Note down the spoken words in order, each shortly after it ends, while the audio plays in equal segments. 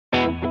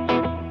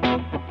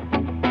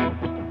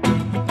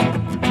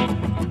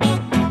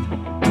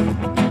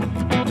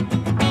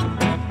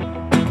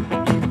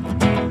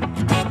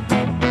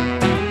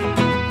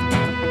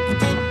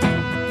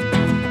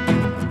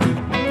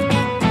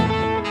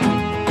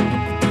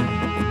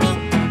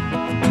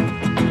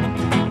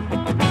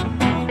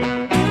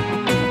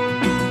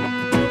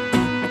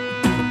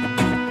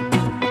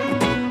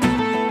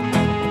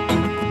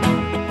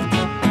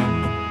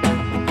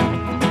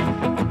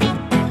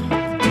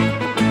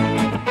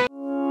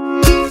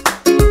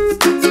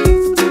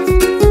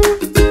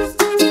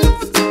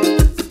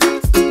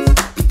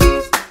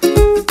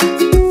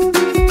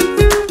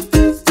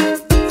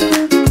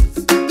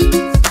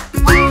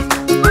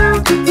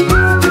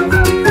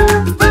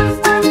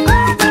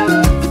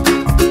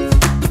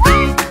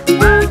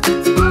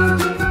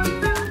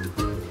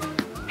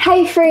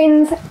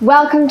friends,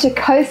 welcome to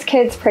Coast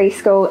Kids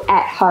Preschool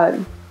at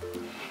home.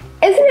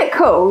 Isn't it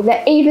cool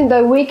that even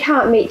though we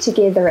can't meet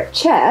together at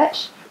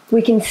church,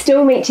 we can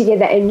still meet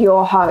together in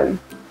your home?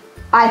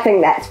 I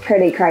think that's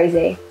pretty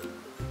crazy.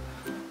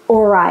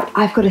 Alright,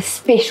 I've got a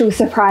special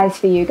surprise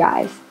for you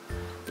guys.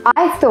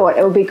 I thought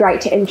it would be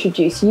great to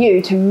introduce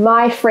you to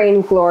my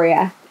friend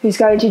Gloria, who's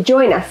going to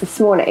join us this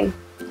morning.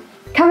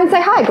 Come and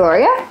say hi,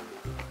 Gloria.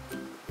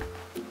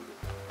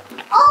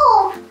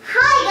 Oh,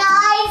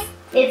 hi guys!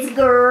 It's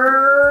great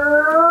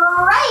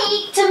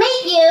to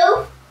meet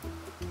you!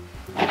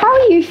 How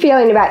are you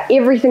feeling about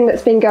everything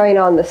that's been going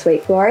on this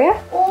week, Gloria?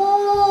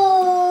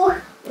 Oh,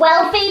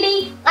 well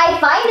Phoebe, I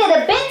find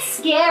it a bit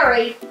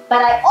scary,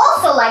 but I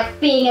also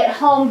like being at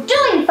home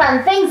doing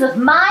fun things with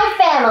my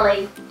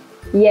family.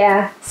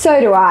 Yeah,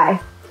 so do I.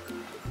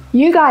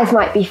 You guys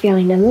might be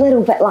feeling a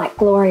little bit like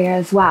Gloria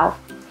as well.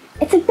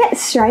 It's a bit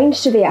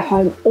strange to be at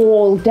home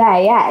all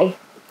day, eh?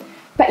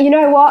 But you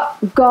know what?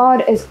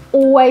 God is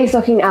always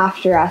looking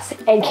after us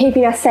and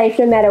keeping us safe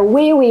no matter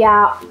where we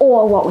are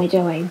or what we're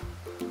doing.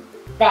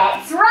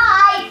 That's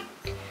right!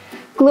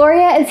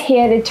 Gloria is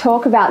here to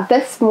talk about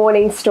this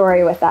morning's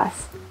story with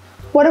us.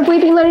 What have we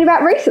been learning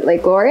about recently,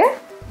 Gloria?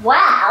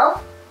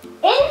 Well,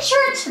 in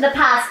church for the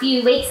past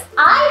few weeks,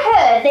 I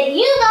heard that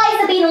you guys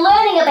have been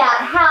learning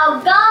about how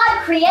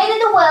God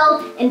created the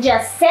world in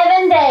just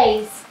 7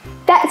 days.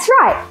 That's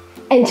right.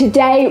 And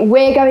today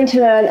we're going to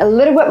learn a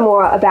little bit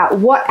more about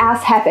what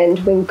else happened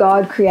when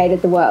God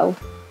created the world.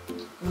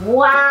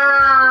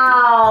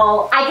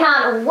 Wow! I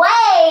can't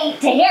wait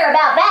to hear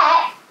about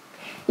that!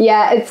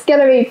 Yeah, it's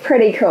going to be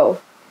pretty cool.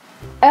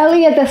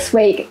 Earlier this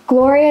week,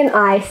 Gloria and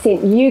I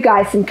sent you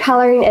guys some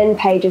colouring in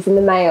pages in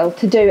the mail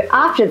to do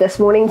after this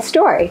morning's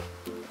story.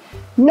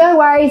 No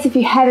worries if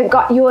you haven't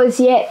got yours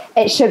yet,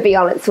 it should be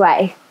on its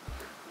way.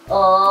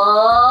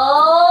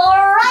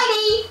 Alrighty,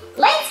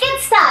 let's get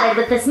started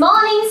with this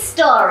morning's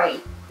story.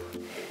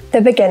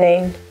 The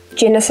beginning,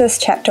 Genesis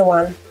chapter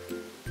 1.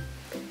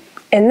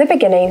 In the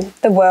beginning,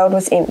 the world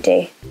was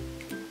empty.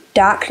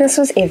 Darkness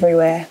was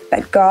everywhere,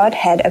 but God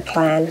had a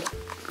plan.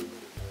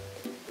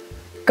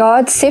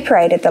 God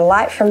separated the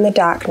light from the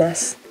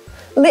darkness.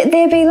 "Let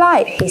there be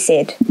light," he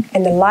said,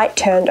 and the light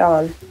turned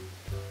on.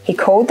 He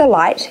called the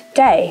light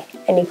day,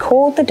 and he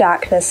called the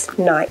darkness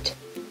night.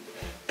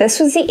 This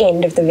was the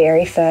end of the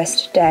very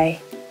first day.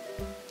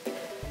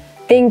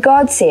 Then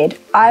God said,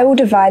 "I will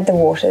divide the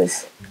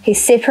waters." He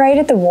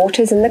separated the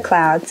waters in the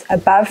clouds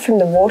above from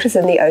the waters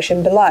in the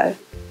ocean below.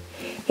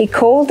 He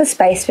called the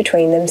space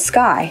between them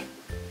sky.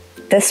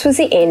 This was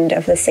the end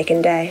of the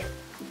second day.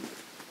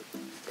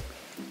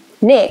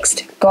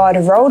 Next, God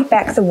rolled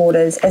back the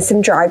waters and some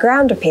dry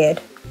ground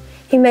appeared.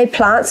 He made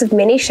plants of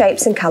many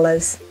shapes and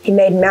colours. He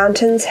made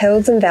mountains,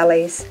 hills and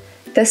valleys.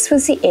 This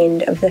was the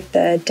end of the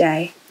third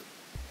day.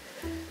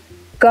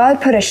 God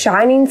put a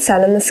shining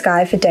sun in the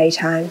sky for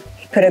daytime.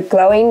 He put a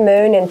glowing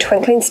moon and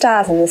twinkling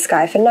stars in the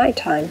sky for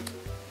nighttime.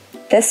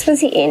 This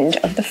was the end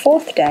of the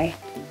fourth day.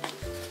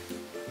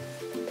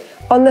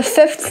 On the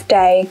fifth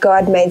day,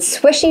 God made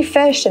swishy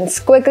fish and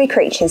squiggly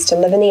creatures to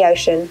live in the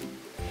ocean.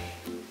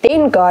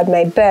 Then God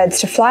made birds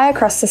to fly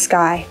across the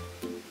sky.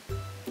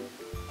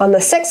 On the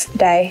sixth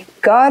day,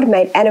 God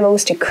made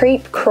animals to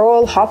creep,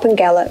 crawl, hop and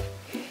gallop.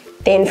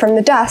 Then from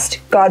the dust,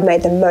 God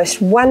made the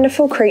most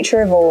wonderful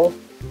creature of all,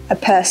 a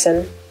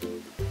person.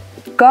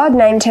 God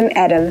named him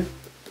Adam.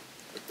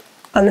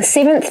 On the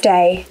seventh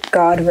day,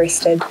 God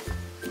rested.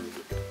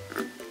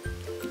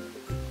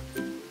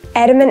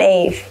 Adam and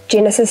Eve,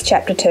 Genesis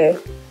chapter 2.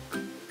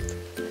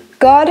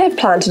 God had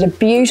planted a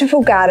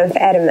beautiful garden for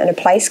Adam in a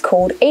place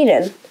called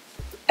Eden.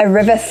 A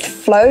river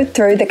flowed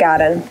through the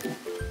garden.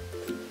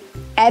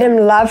 Adam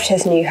loved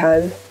his new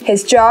home.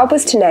 His job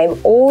was to name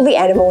all the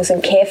animals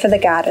and care for the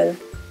garden.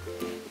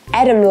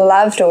 Adam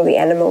loved all the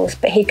animals,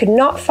 but he could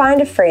not find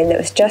a friend that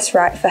was just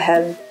right for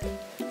him.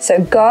 So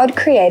God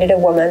created a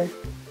woman.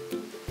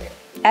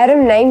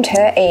 Adam named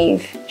her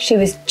Eve. She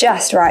was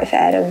just right for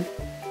Adam.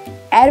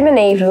 Adam and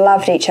Eve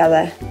loved each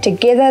other.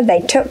 Together they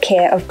took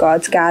care of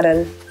God's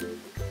garden.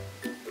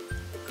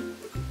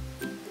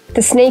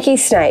 The sneaky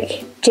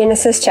snake,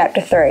 Genesis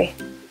chapter 3.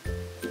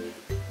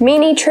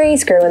 Many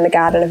trees grew in the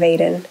Garden of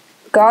Eden.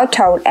 God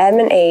told Adam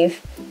and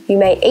Eve, "You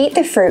may eat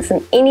the fruit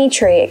from any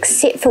tree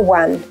except for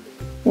one.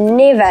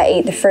 Never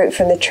eat the fruit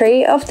from the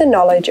tree of the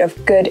knowledge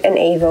of good and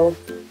evil."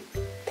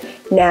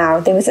 Now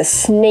there was a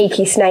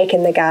sneaky snake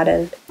in the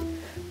garden.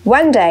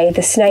 One day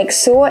the snake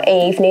saw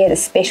Eve near the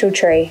special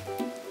tree.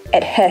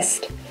 It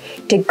hissed,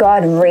 "Did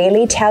God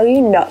really tell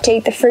you not to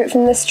eat the fruit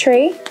from this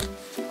tree?"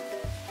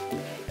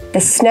 The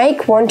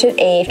snake wanted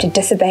Eve to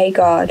disobey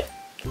God.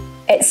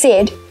 It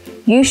said,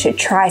 "You should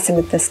try some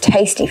of this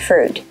tasty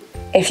fruit.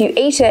 If you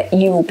eat it,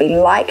 you will be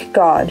like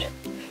God.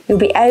 You'll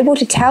be able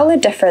to tell the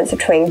difference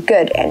between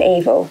good and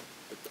evil."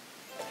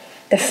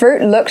 The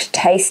fruit looked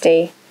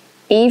tasty.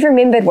 Eve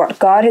remembered what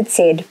God had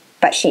said,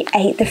 but she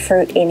ate the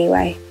fruit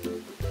anyway.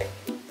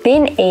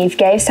 Then Eve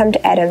gave some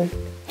to Adam.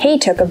 He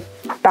took a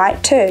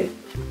bite too.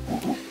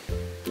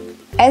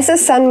 As the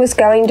sun was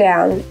going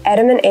down,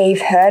 Adam and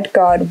Eve heard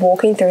God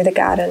walking through the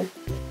garden.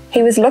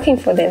 He was looking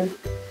for them.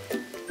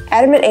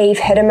 Adam and Eve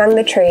hid among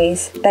the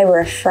trees. They were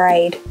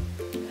afraid.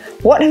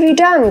 "What have you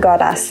done?"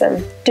 God asked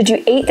them. "Did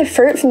you eat the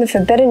fruit from the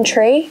forbidden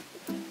tree?"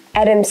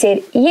 Adam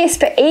said, "Yes,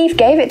 but Eve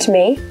gave it to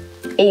me."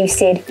 Eve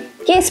said,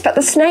 "Yes, but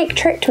the snake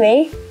tricked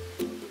me."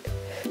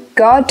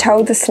 God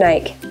told the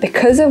snake,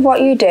 "Because of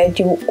what you did,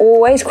 you will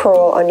always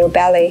crawl on your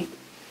belly."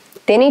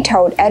 Then he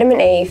told Adam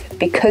and Eve,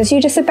 "Because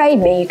you disobeyed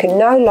me, you can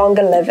no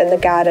longer live in the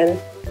garden."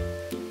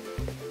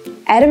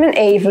 Adam and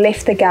Eve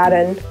left the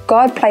garden.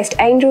 God placed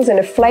angels and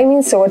a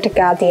flaming sword to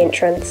guard the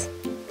entrance.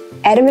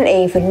 Adam and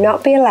Eve would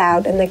not be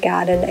allowed in the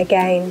garden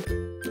again.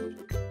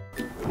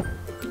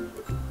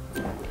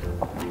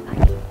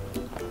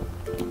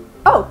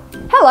 Oh,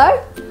 hello!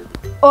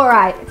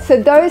 Alright, so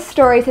those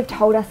stories have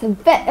told us a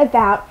bit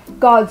about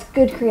God's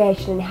good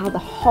creation and how the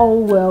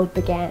whole world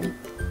began.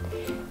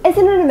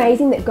 Isn't it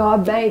amazing that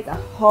God made the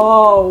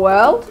whole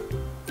world?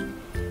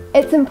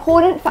 It's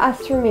important for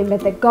us to remember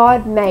that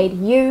God made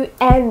you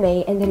and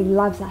me and that He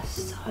loves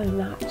us so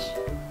much.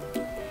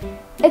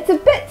 It's a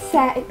bit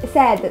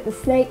sad that the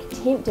snake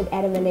tempted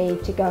Adam and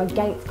Eve to go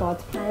against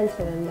God's plans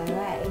for them though,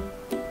 eh?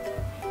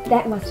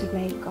 That must have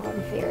made God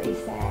very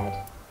sad.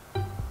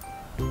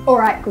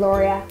 Alright,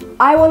 Gloria,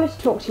 I wanted to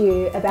talk to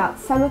you about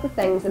some of the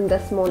things in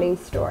this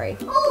morning's story.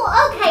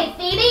 Oh, okay,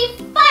 Phoebe,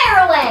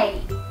 fire away!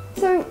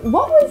 So,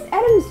 what was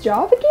Adam's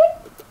job again?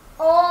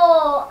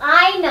 Oh,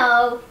 I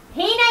know.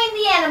 He named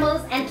the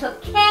animals and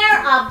took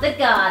care of the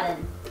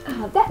garden.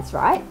 Oh, that's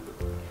right.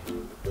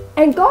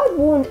 And God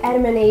warned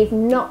Adam and Eve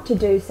not to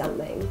do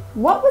something.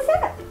 What was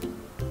that?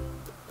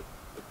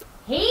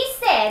 He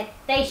said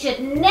they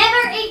should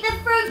never eat the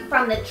fruit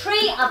from the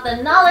tree of the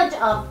knowledge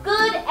of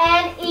good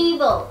and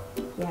evil.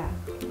 Yeah.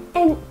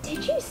 And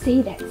did you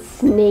see that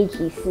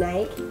sneaky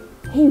snake?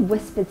 He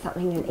whispered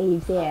something in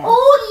Eve's ear.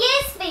 Oh,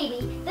 yes,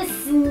 Phoebe. The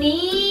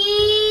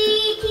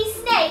sneaky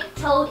snake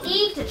told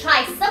Eve to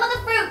try some of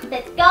the fruit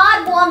that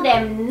God warned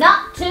them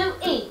not to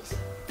eat.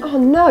 Oh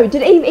no,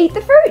 did Eve eat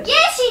the fruit?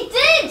 Yes, she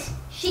did.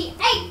 She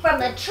ate from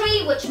the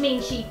tree, which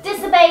means she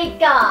disobeyed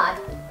God.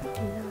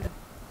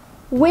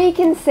 We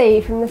can see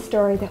from the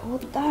story that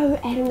although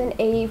Adam and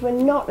Eve were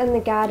not in the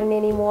garden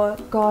anymore,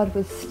 God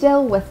was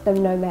still with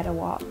them no matter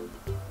what.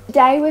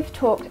 Today we've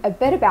talked a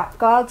bit about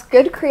God's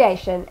good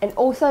creation and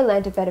also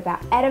learned a bit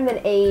about Adam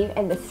and Eve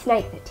and the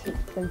snake that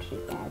tempted them to do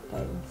bad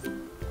things.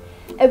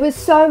 It was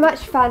so much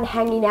fun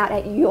hanging out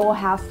at your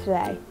house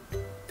today.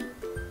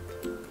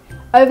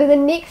 Over the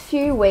next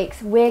few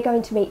weeks, we're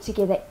going to meet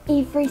together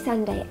every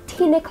Sunday at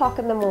 10 o'clock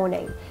in the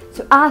morning,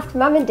 so ask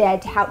Mum and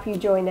Dad to help you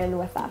join in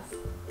with us.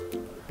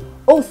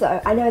 Also,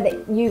 I know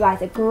that you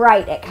guys are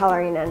great at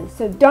colouring in,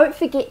 so don't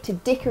forget to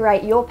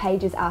decorate your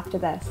pages after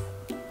this.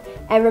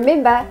 And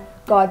remember,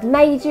 God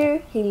made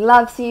you, He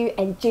loves you,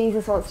 and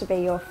Jesus wants to be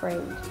your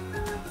friend.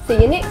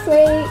 See you next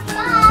week.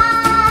 Bye.